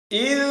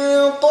إذ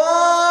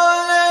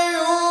قال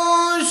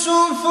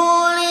يوسف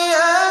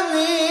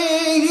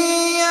لأبيه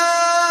يا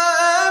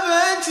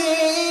أبت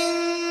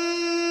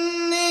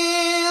إني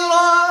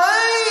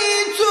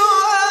رأيت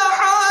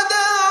أحد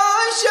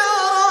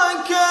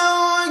عشر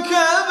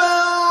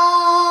كوكبا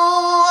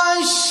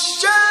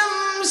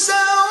والشمس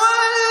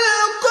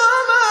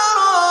والقمر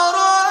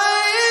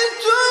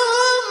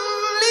رأيتهم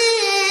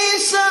لي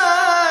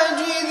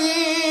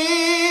ساجدين.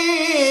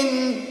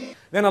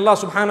 Then Allah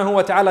subhanahu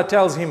wa ta'ala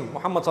tells him,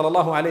 Muhammad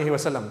sallallahu alayhi wa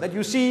sallam, that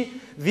you see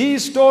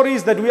these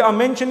stories that we are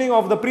mentioning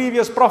of the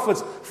previous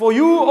prophets, for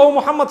you, O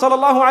Muhammad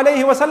sallallahu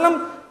alayhi wa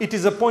sallam, it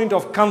is a point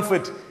of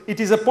comfort. It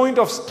is a point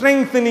of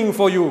strengthening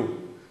for you.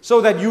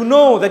 So that you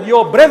know that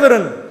your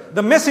brethren,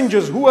 the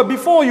messengers who were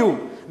before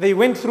you, they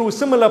went through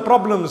similar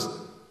problems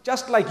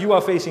just like you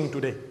are facing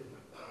today.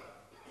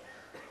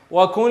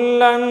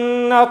 وَكُلًّا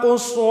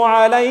نَقُصُّ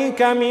عَلَيْكَ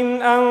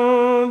مِنْ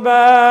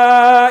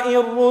أَنْبَاءِ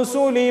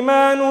الرُّسُلِ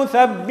مَا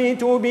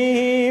نُثَبِّتُ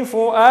بِهِ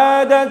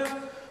فُؤَادَكَ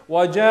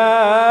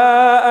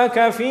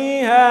وَجَاءَكَ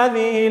فِي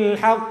هَذِهِ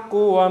الْحَقُّ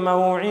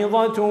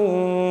وَمَوْعِظَةٌ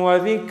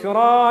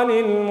وَذِكْرَى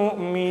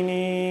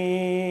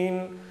لِلْمُؤْمِنِينَ.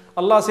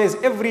 Allah says,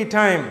 every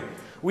time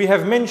we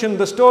have mentioned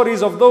the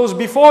stories of those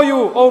before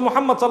you, O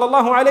Muhammad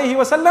sallallahu alayhi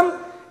wa sallam,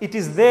 it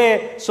is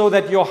there so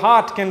that your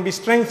heart can be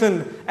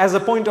strengthened as a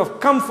point of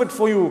comfort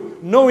for you,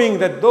 knowing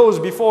that those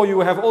before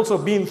you have also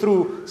been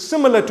through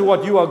similar to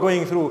what you are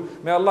going through.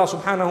 May Allah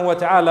subhanahu wa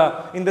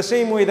ta'ala, in the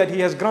same way that He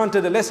has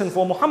granted a lesson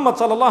for Muhammad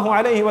sallallahu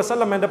alayhi wa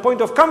sallam and a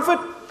point of comfort,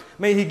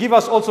 may He give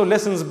us also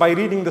lessons by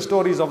reading the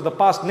stories of the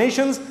past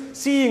nations,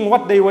 seeing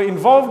what they were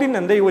involved in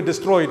and they were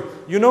destroyed.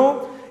 You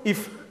know,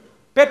 if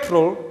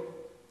petrol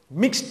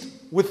mixed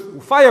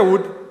with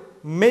firewood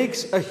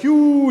makes a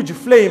huge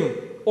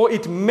flame, or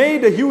it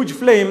made a huge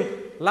flame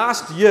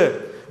last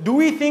year, do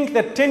we think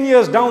that 10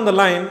 years down the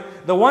line,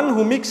 the one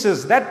who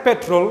mixes that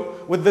petrol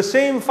with the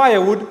same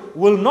firewood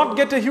will not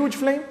get a huge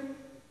flame?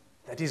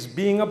 That is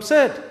being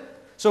absurd.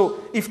 So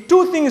if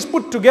two things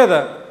put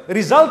together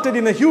resulted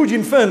in a huge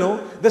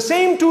inferno, the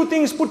same two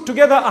things put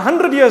together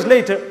 100 years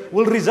later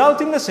will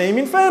result in the same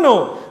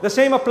inferno. The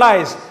same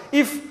applies.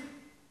 If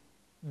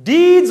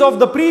deeds of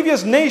the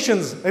previous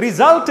nations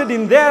resulted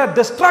in their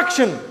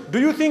destruction, do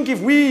you think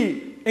if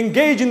we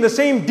engage in the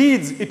same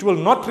deeds, it will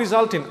not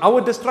result in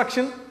our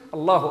destruction?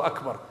 Allahu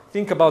Akbar.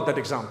 Think about that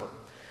example.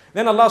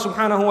 Then Allah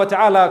subhanahu wa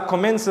ta'ala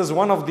commences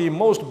one of the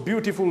most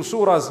beautiful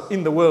surahs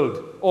in the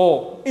world,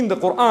 or in the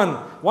Quran,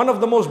 one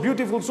of the most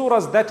beautiful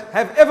surahs that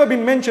have ever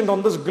been mentioned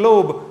on this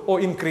globe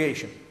or in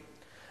creation.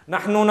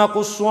 نَحْنُ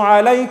نَقُصُّ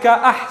عَلَيْكَ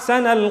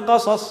أَحْسَنَ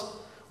الْقَصَصِ.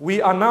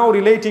 We are now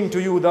relating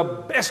to you the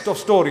best of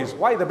stories.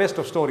 Why the best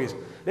of stories?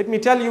 Let me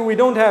tell you, we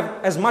don't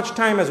have as much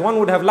time as one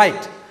would have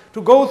liked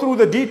to go through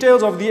the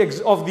details of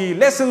the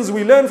lessons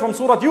we learn from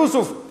Surah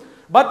Yusuf.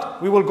 But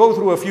we will go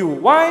through a few.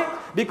 Why?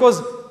 Because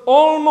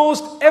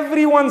almost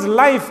everyone's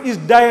life is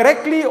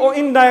directly or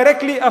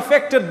indirectly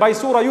affected by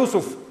Surah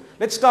Yusuf.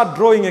 Let's start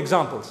drawing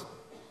examples.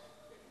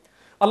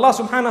 Allah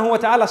subhanahu wa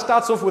ta'ala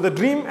starts off with a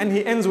dream and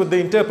He ends with the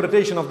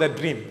interpretation of that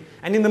dream.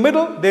 And in the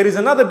middle, there is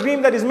another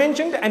dream that is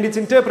mentioned and its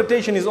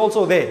interpretation is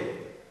also there.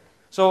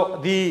 So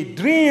the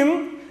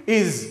dream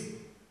is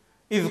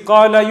إذ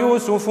قال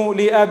يوسف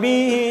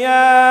لأبيه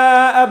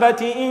يا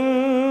أبت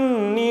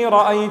إني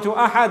رأيت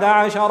أحد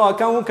عشر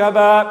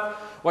كوكبا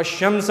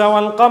والشمس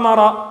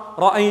والقمر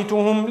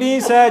رأيتهم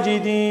لي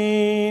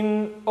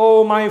ساجدين.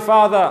 Oh my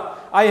father,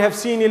 I have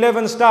seen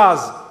 11 stars,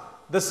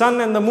 the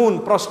sun and the moon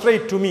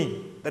prostrate to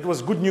me. That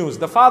was good news.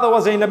 The father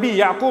was a Nabi,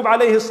 Yaqub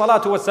alayhi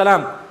salatu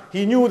wasalam.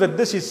 He knew that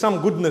this is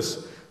some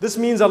goodness. This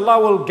means Allah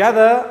will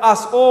gather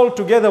us all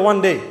together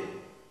one day.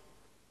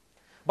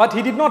 But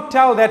he did not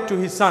tell that to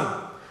his son.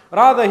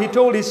 Rather, he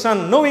told his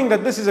son, knowing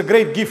that this is a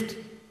great gift,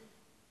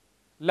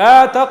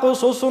 لا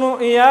تقصص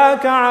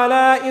رؤياك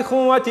على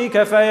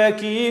إخوتك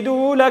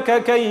فيكيدوا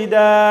لك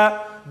كيدا.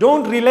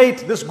 Don't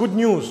relate this good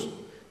news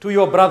to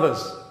your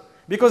brothers,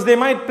 because they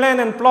might plan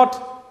and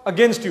plot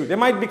against you. They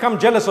might become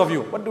jealous of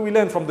you. What do we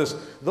learn from this?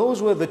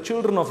 Those were the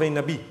children of a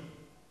Nabi.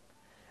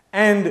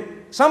 And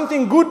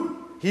something good,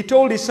 he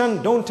told his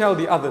son, don't tell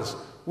the others.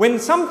 When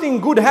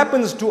something good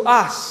happens to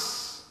us,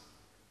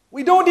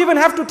 we don't even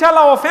have to tell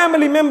our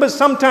family members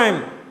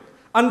sometime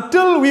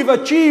until we've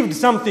achieved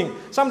something.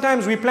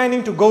 Sometimes we're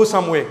planning to go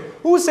somewhere.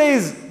 Who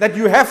says that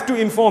you have to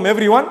inform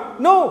everyone?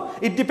 No,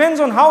 it depends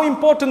on how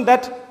important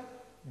that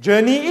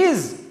journey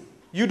is.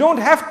 You don't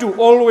have to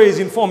always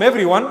inform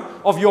everyone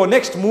of your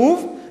next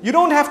move. You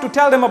don't have to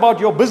tell them about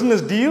your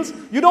business deals.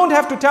 You don't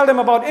have to tell them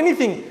about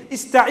anything.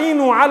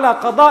 Ista'inu ala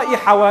qada'i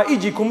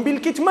hawaijikum bil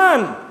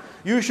kitman.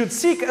 You should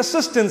seek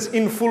assistance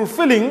in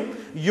fulfilling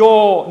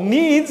your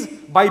needs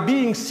by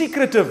being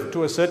secretive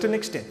to a certain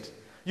extent.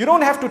 You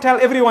don't have to tell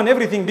everyone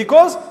everything,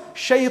 because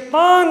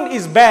shaitan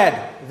is bad.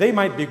 They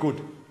might be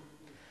good.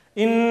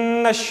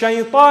 Inna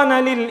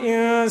ash-shaytana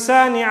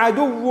lil-insani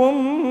aduwwun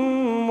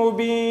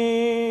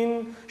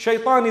mubin.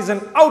 Shaitan is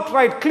an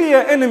outright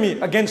clear enemy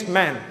against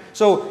man.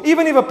 So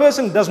even if a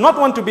person does not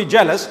want to be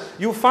jealous,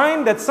 you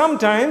find that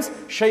sometimes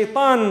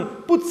shaitan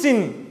puts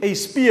in a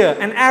spear,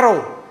 an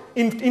arrow,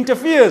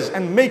 interferes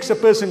and makes a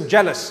person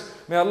jealous.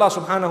 May Allah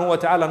subhanahu wa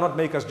ta'ala not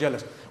make us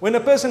jealous. When a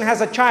person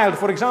has a child,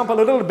 for example,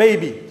 a little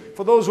baby,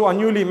 for those who are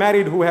newly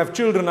married, who have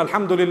children,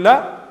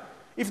 alhamdulillah,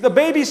 if the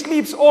baby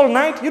sleeps all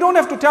night, you don't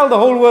have to tell the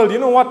whole world, you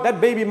know what, that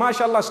baby,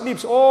 mashallah,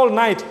 sleeps all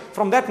night.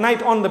 From that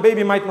night on, the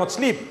baby might not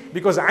sleep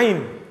because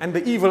ayn and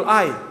the evil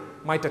eye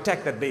might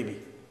attack that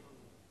baby.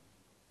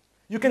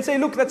 You can say,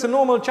 look, that's a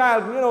normal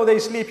child, you know, they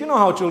sleep, you know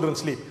how children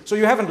sleep. So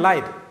you haven't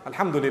lied,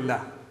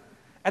 alhamdulillah.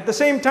 At the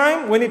same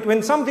time,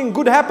 when something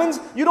good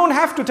happens, you don't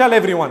have to tell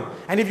everyone.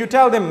 And if you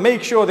tell them,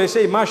 make sure they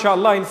say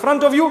mashallah in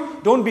front of you.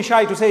 Don't be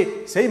shy to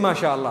say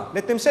mashallah.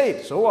 Let them say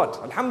it. So what?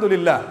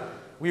 Alhamdulillah.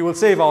 We will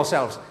save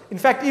ourselves. In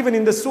fact, even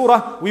in the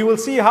surah, we will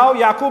see how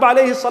Yaqub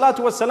alayhi salatu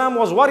wasalam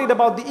was worried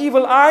about the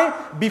evil eye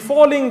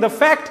befalling the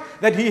fact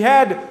that he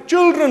had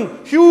children,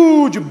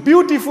 huge,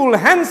 beautiful,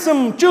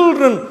 handsome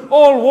children,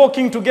 all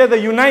walking together,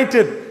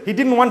 united. He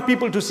didn't want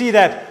people to see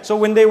that. So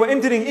when they were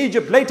entering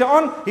Egypt later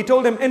on, he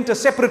told them, enter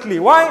separately.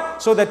 Why?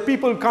 So that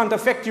people can't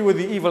affect you with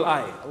the evil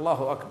eye.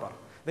 Allahu Akbar.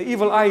 The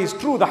evil eye is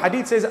true. The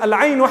hadith says,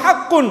 Al-aynu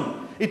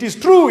haqqun. It is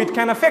true. It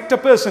can affect a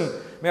person.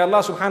 May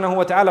Allah subhanahu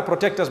wa ta'ala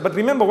protect us. But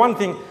remember one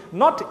thing,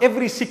 not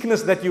every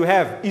sickness that you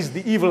have is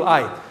the evil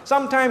eye.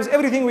 Sometimes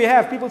everything we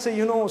have, people say,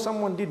 you know,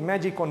 someone did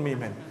magic on me,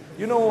 man.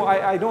 You know,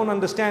 I don't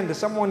understand.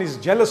 Someone is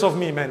jealous of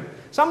me, man.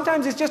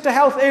 Sometimes it's just a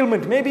health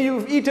ailment. Maybe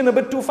you've eaten a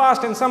bit too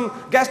fast and some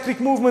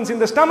gastric movements in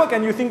the stomach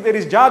and you think there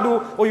is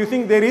jadoo, or you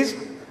think there is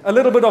a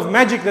little bit of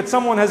magic that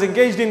someone has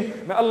engaged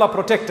in. May Allah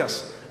protect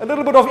us. A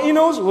little bit of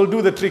Enos will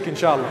do the trick,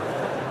 inshallah.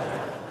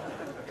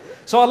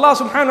 So Allah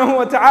subhanahu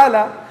wa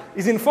ta'ala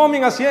is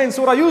informing us here in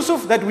Surah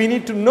Yusuf that we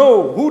need to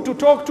know who to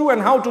talk to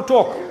and how to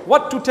talk,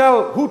 what to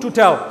tell, who to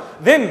tell.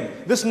 Then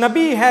this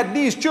Nabi had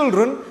these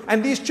children,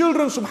 and these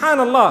children,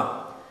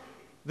 subhanallah,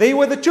 they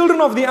were the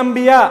children of the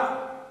Anbiya.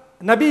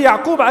 Nabi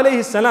Yaqub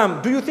alayhi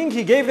salam, do you think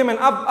he gave them an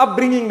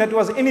upbringing that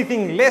was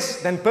anything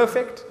less than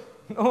perfect?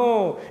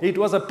 No, it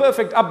was a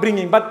perfect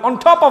upbringing. But on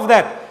top of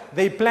that,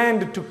 they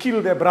planned to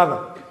kill their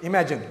brother.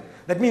 Imagine.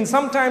 That means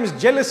sometimes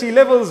jealousy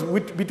levels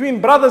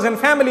between brothers and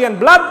family and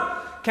blood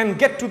can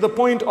get to the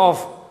point of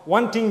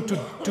wanting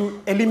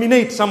to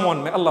eliminate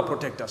someone. May Allah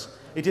protect us.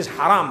 It is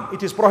haram.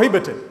 It is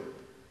prohibited.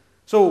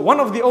 So one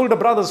of the older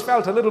brothers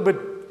felt a little bit,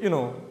 you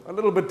know, a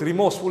little bit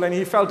remorseful, and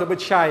he felt a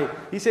bit shy.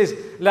 He says,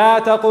 لا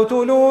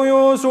تقتلوا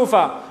يوسف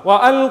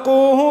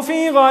وألقوه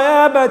في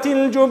غيابة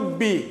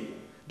الجب.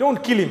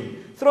 Don't kill him.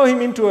 Throw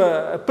him into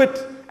a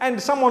pit,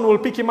 and someone will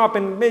pick him up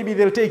and maybe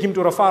they'll take him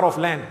to a far off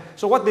land.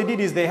 So what they did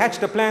is they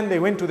hatched a plan. They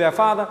went to their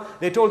father.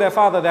 They told their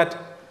father that,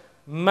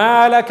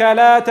 ما لك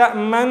لا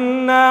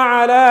تأمنا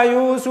على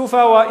يوسف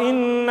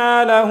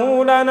وإنا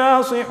له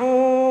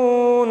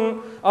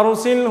لناصحون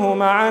أرسله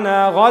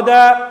معنا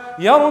غدا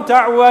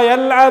يرتع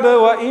ويلعب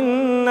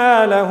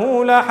وإنا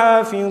له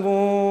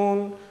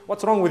لحافظون.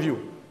 What's wrong with you?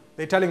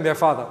 They're telling their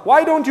father,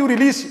 why don't you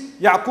release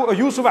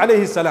Yusuf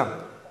alayhi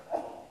salam?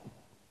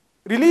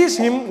 Release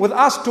him with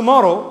us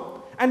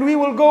tomorrow, and we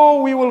will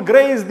go, we will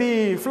graze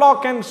the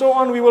flock and so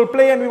on, we will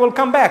play and we will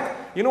come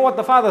back. You know what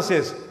the father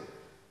says?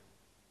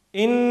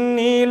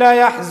 إني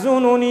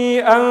ليحزنني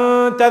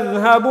أن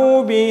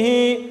تذهبوا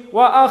به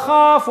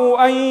وأخاف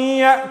أن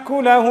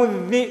يأكله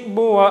الذئب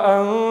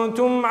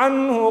وأنتم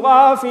عنه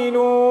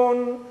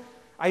غافلون.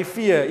 I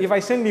fear if I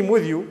send him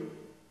with you,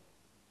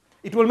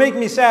 it will make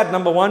me sad,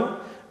 number one,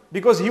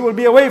 because he will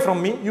be away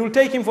from me. You will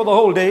take him for the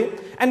whole day,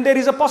 and there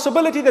is a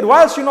possibility that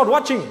whilst you're not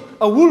watching,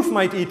 a wolf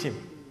might eat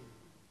him.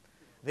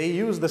 They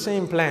used the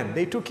same plan.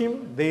 They took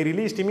him, they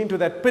released him into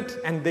that pit,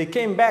 and they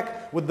came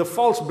back with the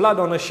false blood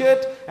on a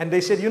shirt, and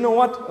they said, you know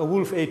what? A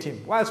wolf ate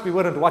him, whilst we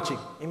weren't watching.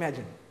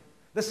 Imagine.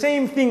 The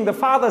same thing the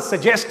father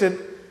suggested,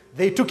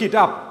 they took it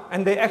up,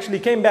 and they actually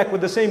came back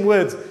with the same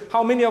words.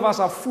 How many of us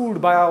are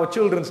fooled by our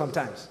children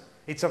sometimes?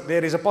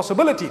 There is a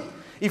possibility.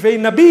 If a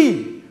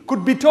Nabi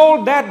could be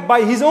told that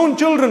by his own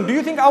children, do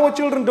you think our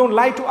children don't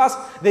lie to us?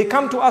 They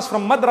come to us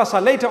from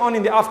madrasa later on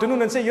in the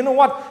afternoon and say, you know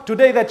what,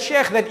 today that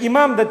sheikh, that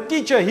imam, that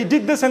teacher, he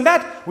did this and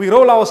that. We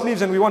roll our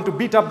sleeves and we want to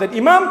beat up that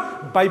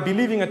imam by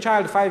believing a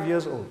child 5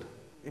 years old.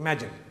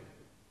 Imagine.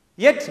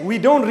 Yet we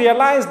don't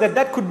realize that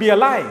that could be a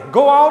lie.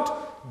 Go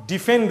out,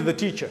 defend the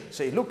teacher.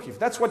 Say, look, if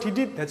that's what he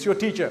did, that's your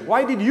teacher.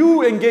 Why did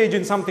you engage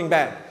in something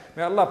bad?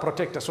 May Allah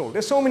protect us all.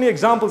 There's so many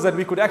examples that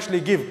we could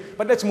actually give,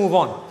 but let's move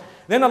on.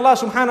 Then Allah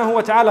subhanahu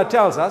wa ta'ala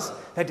tells us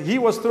that he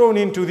was thrown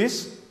into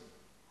this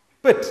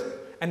pit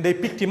and they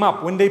picked him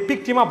up. When they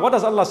picked him up, what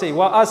does Allah say?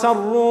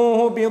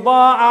 وَأَسَرُّوهُ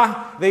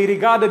بِضَاعَةً. They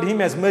regarded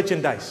him as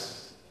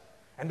merchandise.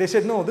 And they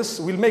said, no,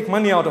 we'll make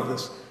money out of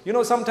this. You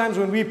know, sometimes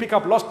when we pick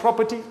up lost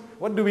property,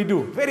 what do we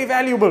do? Very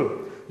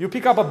valuable. You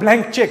pick up a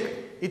blank check.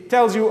 It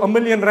tells you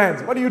 1,000,000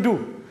 rands. What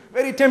do?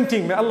 Very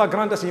tempting. May Allah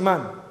grant us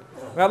iman.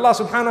 May Allah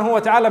subhanahu wa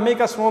ta'ala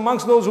make us from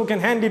amongst those who can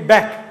hand it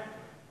back.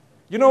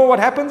 You know what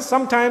happens?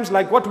 Sometimes,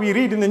 like what we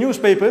read in the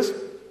newspapers,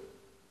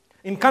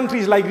 in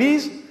countries like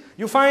these,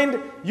 you find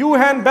you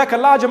hand back a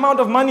large amount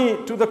of money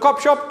to the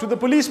cop shop, to the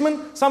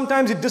policeman,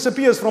 sometimes it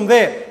disappears from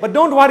there. But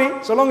don't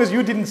worry, so long as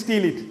you didn't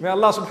steal it. May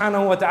Allah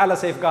subhanahu wa ta'ala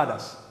safeguard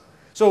us.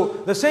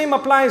 So the same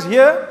applies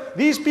here.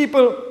 These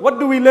people, what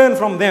do we learn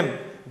from them?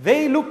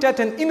 They looked at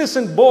an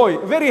innocent boy,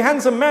 a very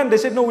handsome man. They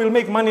said, no, we'll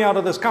make money out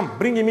of this. Come,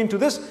 bring him into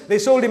this. They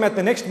sold him at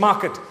the next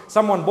market.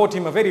 Someone bought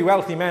him, a very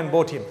wealthy man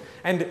bought him.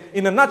 And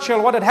in a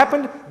nutshell, what had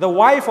happened? The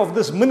wife of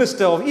this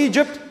minister of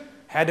Egypt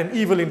had an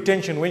evil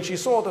intention when she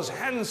saw this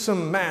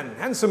handsome man,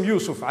 handsome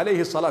Yusuf, alayhi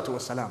salatu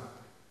wasalam.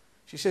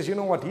 She says, you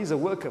know what? He's a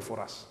worker for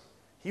us.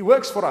 He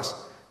works for us.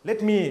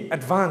 Let me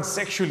advance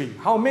sexually.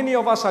 How many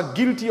of us are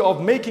guilty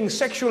of making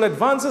sexual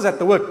advances at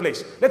the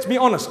workplace? Let's be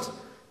honest.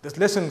 This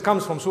lesson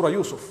comes from Surah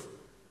Yusuf.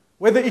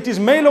 Whether it is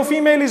male or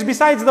female is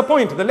besides the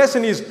point. The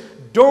lesson is,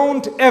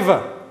 don't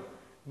ever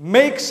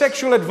make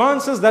sexual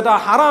advances that are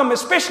haram,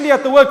 especially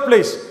at the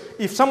workplace.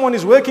 If someone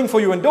is working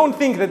for you, and don't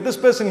think that this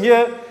person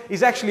here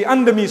is actually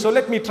under me, so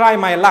let me try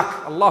my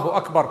luck. Allahu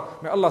Akbar.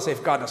 May Allah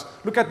safeguard us.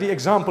 Look at the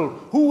example.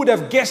 Who would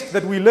have guessed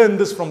that we learned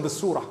this from this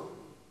surah?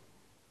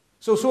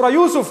 So Surah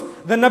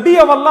Yusuf, the Nabi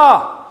of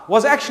Allah,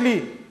 was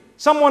actually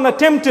someone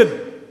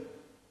attempted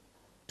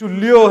to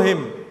lure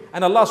him,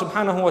 and Allah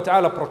subhanahu wa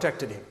ta'ala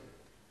protected him.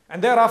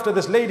 And thereafter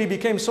this lady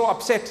became so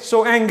upset,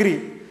 so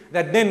angry,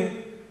 that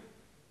then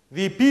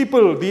the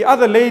people, the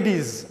other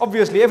ladies,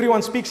 obviously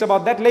everyone speaks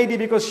about that lady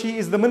because she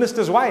is the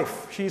minister's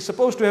wife. She is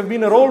supposed to have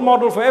been a role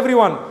model for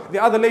everyone.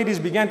 The other ladies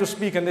began to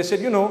speak and they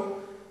said, you know,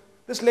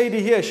 this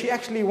lady here, she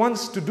actually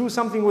wants to do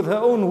something with her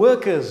own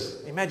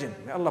workers. Imagine,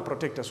 may Allah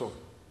protect us all.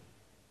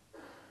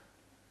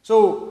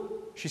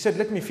 So she said,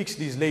 let me fix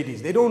these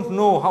ladies. They don't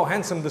know how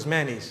handsome this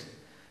man is.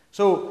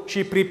 So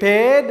she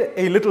prepared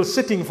a little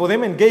sitting for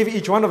them and gave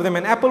each one of them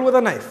an apple with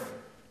a knife.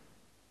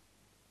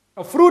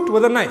 A fruit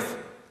with a knife.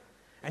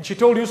 And she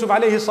told Yusuf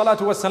alayhi salatu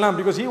wasalam,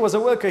 because he was a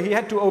worker, he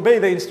had to obey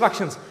the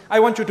instructions. I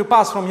want you to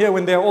pass from here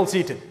when they are all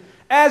seated.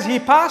 As he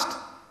passed,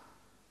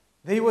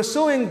 they were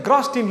so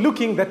engrossed in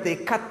looking that they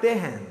cut their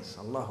hands.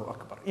 Allahu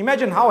Akbar.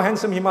 Imagine how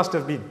handsome he must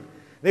have been.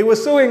 They were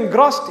so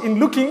engrossed in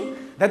looking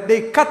that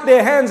they cut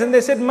their hands and they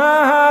said, Ma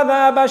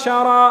hadha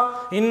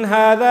bashara, in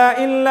hadha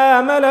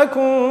illa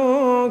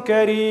malakun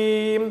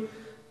kareem.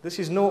 This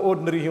is no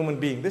ordinary human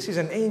being. This is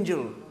an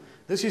angel.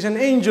 This is an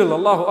angel.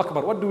 Allahu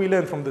Akbar. What do we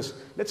learn from this?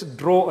 Let's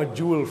draw a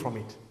jewel from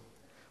it.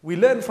 We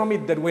learn from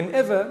it that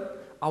whenever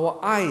our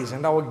eyes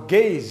and our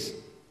gaze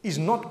is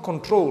not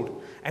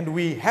controlled and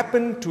we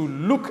happen to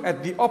look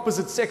at the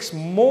opposite sex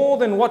more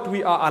than what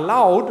we are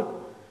allowed,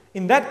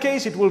 in that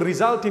case it will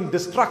result in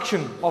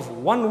destruction of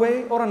one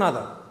way or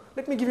another.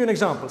 Let me give you an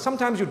example.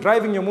 Sometimes you're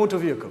driving your motor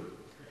vehicle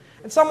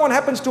and someone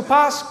happens to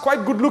pass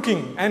quite good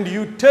looking and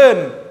you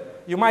turn,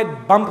 you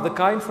might bump the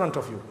car in front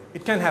of you.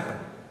 It can happen.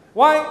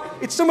 Why?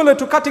 It's similar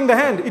to cutting the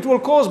hand. It will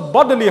cause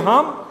bodily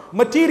harm,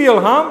 material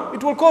harm.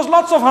 It will cause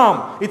lots of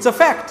harm. It's a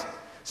fact.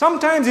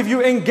 Sometimes if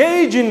you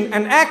engage in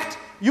an act,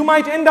 you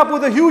might end up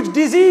with a huge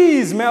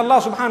disease. May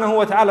Allah subhanahu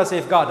wa ta'ala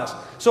safeguard us.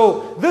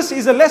 So this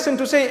is a lesson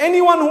to say,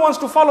 anyone who wants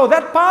to follow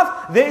that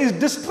path, there is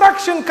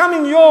destruction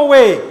coming your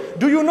way.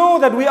 Do you know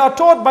that we are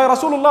taught by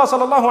Rasulullah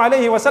sallallahu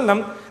alayhi wa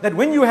sallam that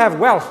when you have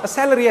wealth, a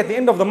salary at the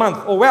end of the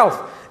month or wealth,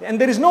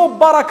 and there is no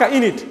barakah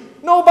in it,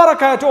 no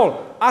barakah at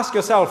all, ask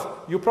yourself,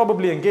 you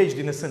probably engaged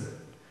in a sin.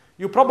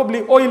 You're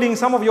probably oiling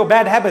some of your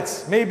bad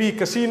habits. Maybe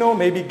casino,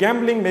 maybe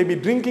gambling, maybe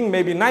drinking,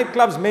 maybe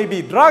nightclubs,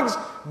 maybe drugs,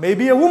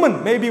 maybe a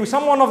woman, maybe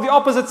someone of the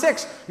opposite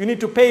sex. You need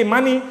to pay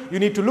money. You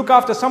need to look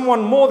after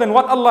someone more than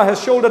what Allah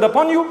has shouldered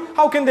upon you.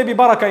 How can there be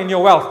barakah in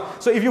your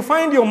wealth? So if you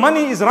find your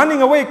money is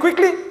running away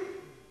quickly,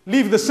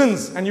 leave the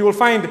sins and you will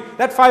find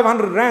that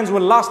 500 rands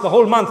will last the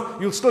whole month.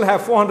 You'll still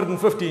have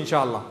 450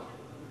 inshallah.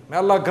 May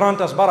Allah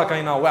grant us barakah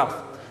in our wealth.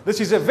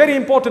 This is a very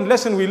important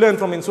lesson we learn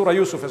from in Surah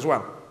Yusuf as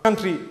well.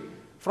 Country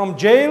from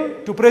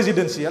jail to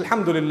presidency,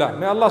 alhamdulillah.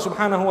 May Allah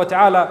subhanahu wa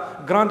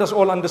ta'ala grant us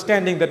all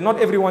understanding that not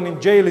everyone in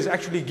jail is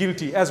actually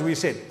guilty, as we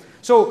said.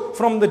 So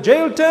from the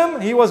jail term,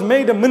 he was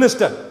made a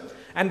minister.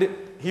 And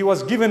he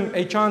was given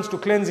a chance to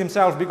cleanse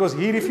himself because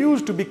he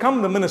refused to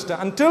become the minister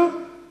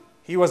until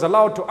he was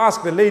allowed to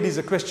ask the ladies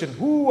a question,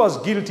 who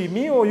was guilty,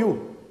 me or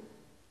you?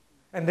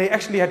 And they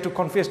actually had to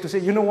confess to say,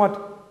 you know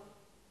what?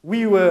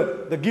 We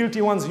were the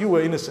guilty ones, you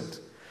were innocent.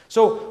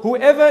 So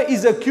whoever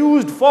is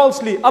accused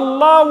falsely,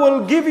 Allah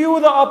will give you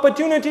the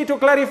opportunity to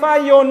clarify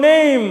your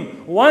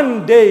name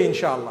one day,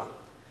 inshallah.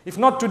 If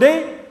not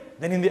today,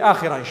 then in the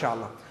akhirah,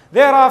 inshallah.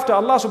 Thereafter,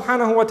 Allah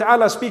subhanahu wa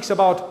ta'ala speaks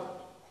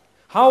about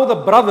how the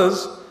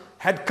brothers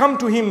had come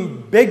to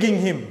him begging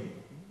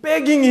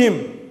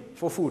him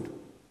for food.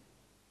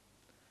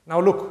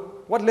 Now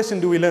look, what lesson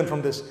do we learn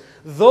from this?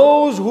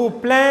 Those who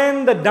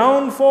plan the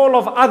downfall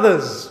of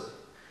others,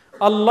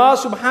 Allah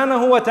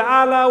subhanahu wa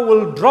ta'ala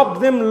will drop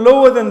them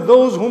lower than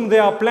those whom they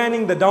are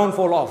planning the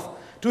downfall of.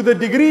 To the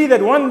degree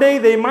that one day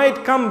they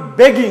might come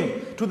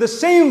begging to the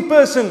same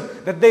person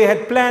that they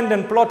had planned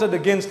and plotted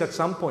against at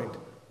some point.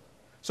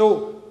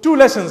 So, two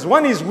lessons.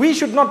 One is we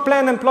should not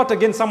plan and plot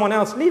against someone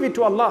else. Leave it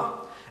to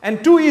Allah.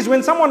 And two is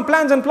when someone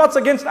plans and plots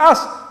against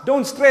us,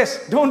 don't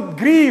stress, don't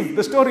grieve.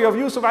 The story of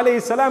Yusuf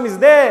alayhi salam is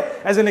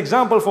there as an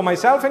example for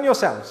myself and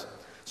yourselves.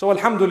 So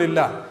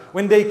alhamdulillah,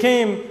 when they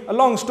came, a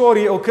long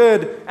story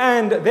occurred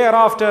and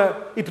thereafter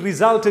it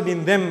resulted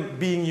in them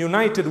being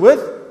united with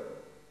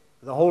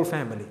The whole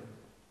family.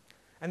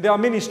 And there are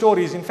many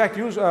stories. In fact,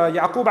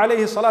 Yaqub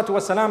alayhi salatu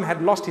wasalam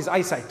had lost his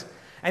eyesight.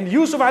 And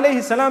Yusuf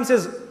alayhi salam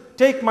says,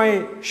 take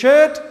my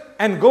shirt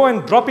and go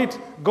and drop it,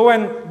 go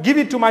and give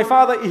it to my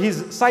father,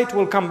 his sight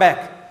will come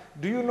back.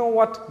 Do you know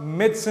what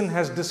medicine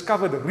has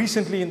discovered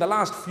recently in the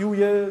last few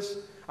years?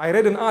 I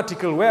read an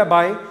article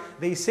whereby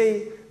they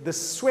say the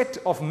sweat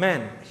of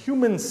man,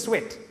 human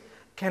sweat,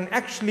 can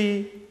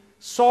actually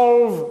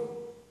solve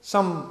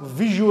some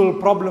visual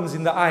problems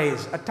in the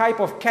eyes. A type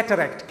of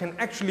cataract can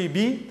actually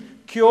be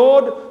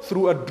cured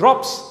through a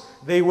drops.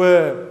 They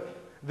were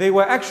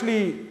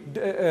actually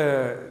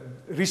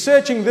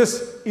researching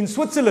this in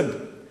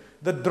Switzerland.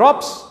 The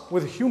drops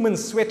with human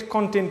sweat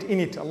content in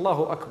it.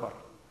 Allahu Akbar.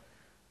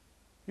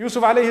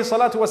 Yusuf alayhi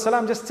salatu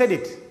wasalam just said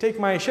it. Take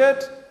my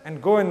shirt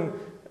and go and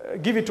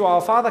give it to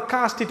our father,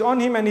 cast it on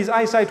him and his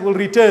eyesight will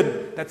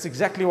return. That's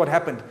exactly what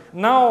happened.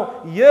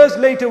 Now, years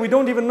later, we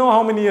don't even know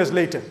how many years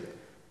later.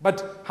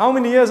 But how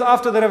many years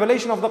after the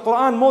revelation of the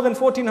Quran, more than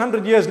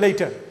 1400 years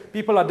later,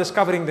 people are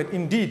discovering that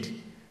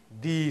indeed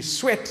the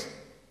sweat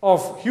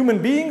of human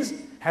beings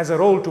has a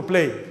role to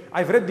play.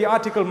 I've read the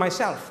article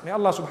myself. May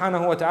Allah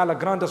subhanahu wa ta'ala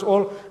grant us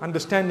all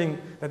understanding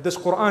that this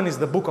Quran is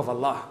the book of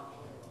Allah.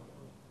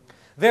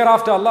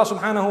 Thereafter, Allah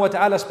subhanahu wa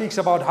ta'ala speaks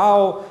about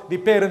how the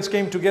parents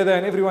came together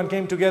and everyone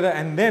came together,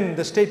 and then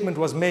the statement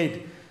was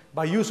made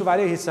by Yusuf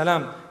alayhi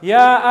salam,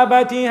 Ya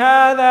abati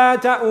hadha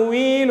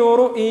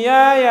ta'wilu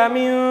ru'yaya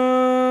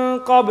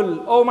min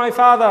qabl. Oh my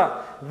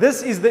father,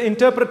 this is the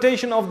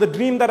interpretation of the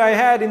dream that I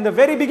had in the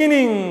very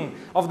beginning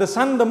of the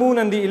sun, the moon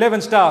and the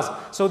 11 stars.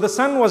 So the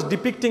sun was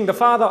depicting the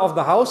father of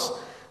the house,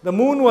 the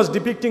moon was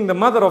depicting the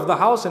mother of the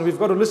house, and we've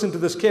got to listen to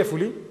this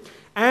carefully,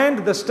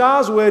 and the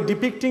stars were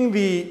depicting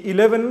the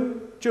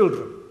 11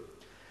 children.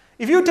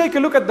 If you take a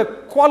look at the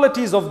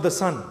qualities of the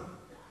sun,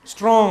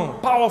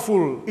 strong,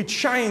 powerful, it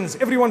shines,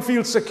 everyone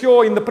feels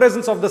secure in the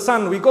presence of the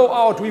sun. We go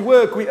out, we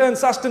work, we earn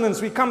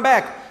sustenance, we come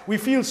back, we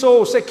feel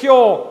so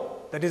secure.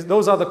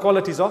 Those are the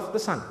qualities of the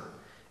sun.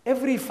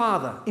 Every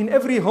father in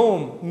every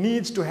home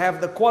needs to have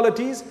the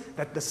qualities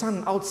that the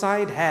sun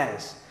outside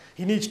has.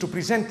 He needs to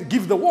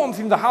give the warmth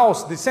in the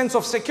house, the sense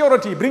of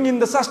security, bring in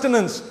the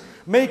sustenance,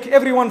 make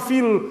everyone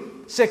feel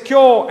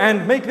secure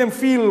and make them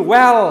feel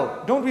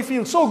well. Don't we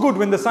feel so good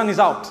when the sun is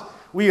out?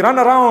 We run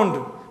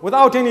around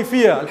without any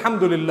fear,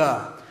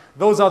 alhamdulillah.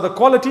 Those are the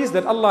qualities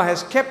that Allah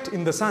has kept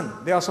in the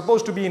sun. They are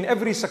supposed to be in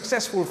every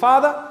successful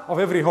father of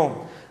every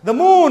home. The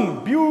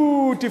moon,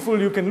 beautiful,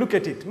 you can look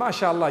at it,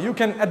 mashallah, you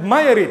can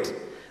admire it.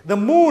 The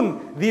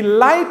moon, the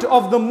light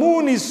of the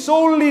moon is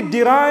solely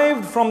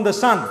derived from the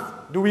sun.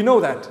 Do we know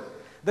that?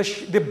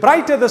 The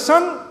brighter the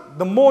sun,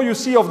 the more you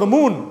see of the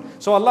moon.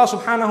 So Allah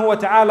subhanahu wa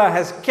ta'ala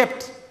has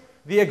kept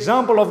the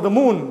example of the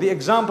moon, the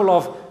example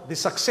of the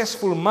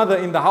successful mother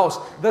in the house.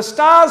 The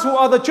stars, who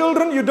are the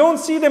children, you don't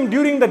see them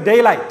during the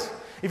daylight.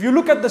 If you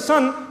look at the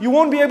sun, you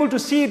won't be able to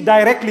see it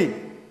directly.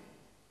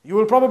 You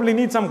will probably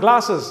need some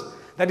glasses.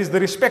 That is the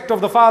respect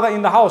of the father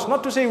in the house.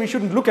 Not to say we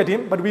shouldn't look at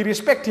him, but we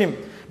respect him.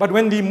 But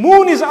when the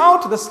moon is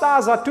out, the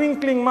stars are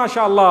twinkling,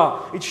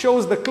 mashallah. It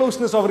shows the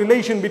closeness of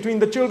relation between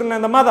the children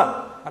and the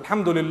mother.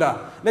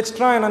 Alhamdulillah. Let's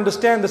try and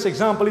understand this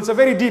example. It's a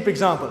very deep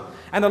example.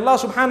 And Allah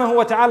subhanahu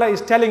wa ta'ala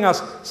is telling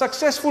us,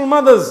 successful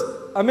mothers,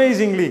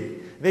 amazingly,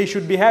 they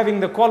should be having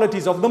the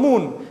qualities of the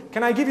moon.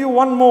 Can I give you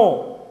one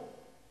more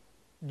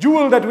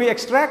jewel that we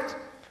extract?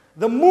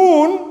 The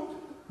moon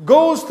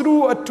goes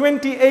through a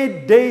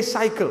 28-day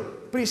cycle,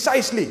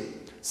 precisely.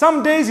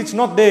 Some days it's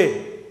not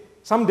there,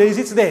 some days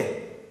it's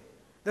there.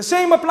 The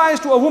same applies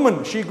to a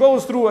woman. She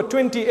goes through a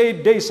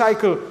 28-day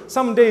cycle.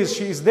 Some days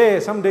she is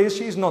there, some days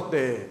she is not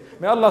there.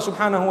 May Allah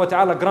subhanahu wa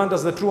ta'ala grant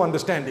us the true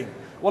understanding.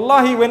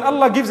 Wallahi, when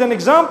Allah gives an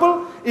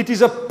example, it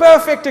is a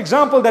perfect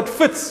example that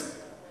fits.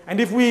 And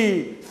if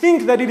we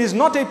think that it is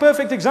not a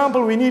perfect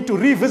example, we need to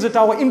revisit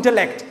our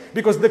intellect,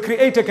 because the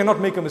Creator cannot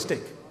make a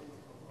mistake.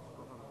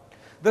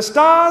 The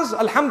stars,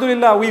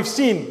 alhamdulillah, we've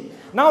seen.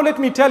 Now let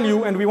me tell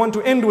you, and we want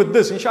to end with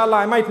this. Inshallah,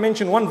 I might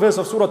mention one verse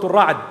of Surah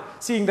Al-Ra'd,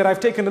 seeing that I've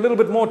taken a little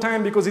bit more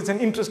time because it's an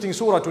interesting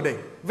surah today.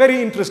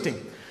 Very interesting.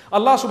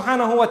 Allah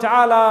subhanahu wa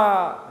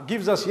ta'ala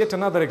gives us yet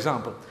another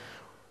example.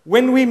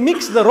 When we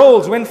mix the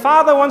roles, when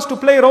father wants to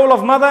play role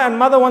of mother and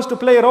mother wants to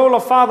play role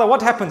of father,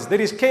 what happens?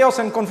 There is chaos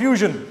and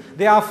confusion.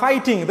 They are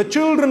fighting. The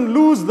children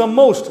lose the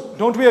most.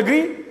 Don't we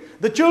agree?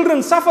 The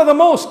children suffer the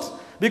most,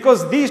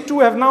 because these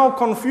two have now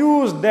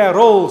confused their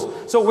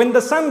roles. So when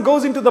the sun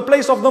goes into the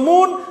place of the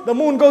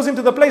moon goes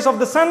into the place of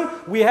the sun,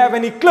 we have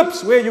an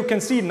eclipse where you can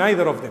see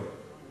neither of them.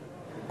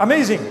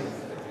 Amazing.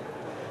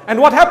 And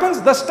what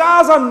happens? The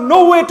stars are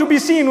nowhere to be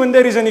seen when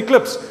there is an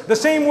eclipse. The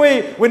same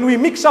way, when we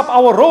mix up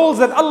our roles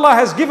that Allah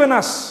has given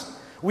us,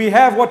 we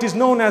have what is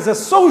known as a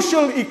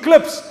social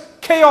eclipse,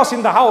 chaos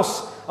in the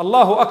house.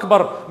 Allahu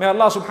Akbar. May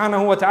Allah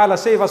subhanahu wa ta'ala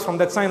save us from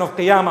that sign of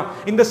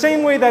Qiyamah. In the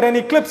same way that an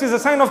eclipse is a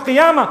sign of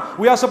Qiyamah,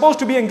 we are supposed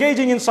to be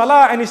engaging in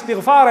salah and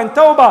istighfar and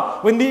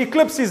tawbah. When the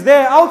eclipse is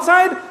there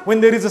outside,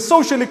 when there is a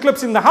social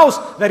eclipse in the house,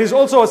 that is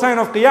also a sign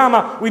of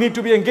Qiyamah. We need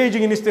to be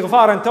engaging in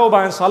istighfar and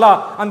tawbah and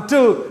salah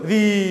until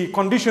the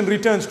condition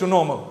returns to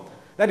normal.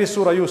 That is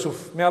Surah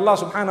Yusuf. May Allah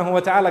subhanahu wa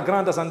ta'ala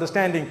grant us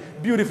understanding,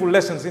 beautiful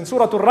lessons. In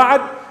Surah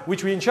Al-Ra'd,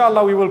 which we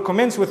inshallah we will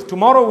commence with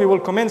tomorrow, we will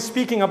commence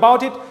speaking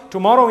about it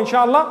tomorrow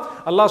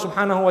inshallah. Allah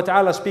subhanahu wa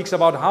ta'ala speaks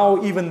about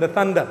how even the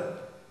thunder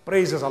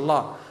praises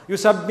Allah.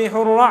 يُسَبِّحُ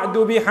الرَّعْدُ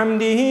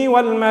بِحَمْدِهِ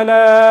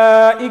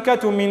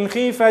وَالْمَلَائِكَةُ مِنْ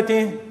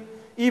خِيفَتِهِ.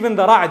 Even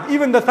the ra'd,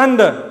 even the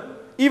thunder,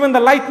 even the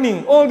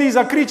lightning, all these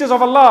are creatures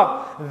of Allah.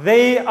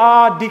 They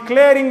are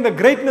declaring the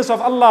greatness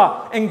of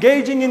Allah,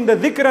 engaging in the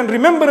dhikr and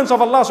remembrance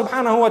of Allah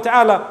subhanahu wa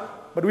ta'ala,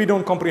 but we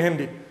don't comprehend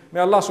it.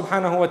 May Allah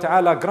subhanahu wa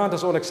ta'ala grant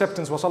us all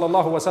acceptance. Wa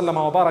sallallahu wa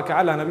sallama wa baraka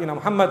ala nabiyyina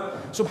Muhammad.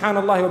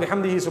 Subhanallahi wa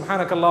bihamdihi,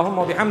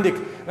 subhanakallahumma wa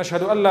bihamdik.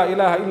 Nashhadu an la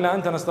ilaha illa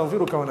anta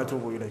nastaghfiruka wa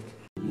natubu ilayk.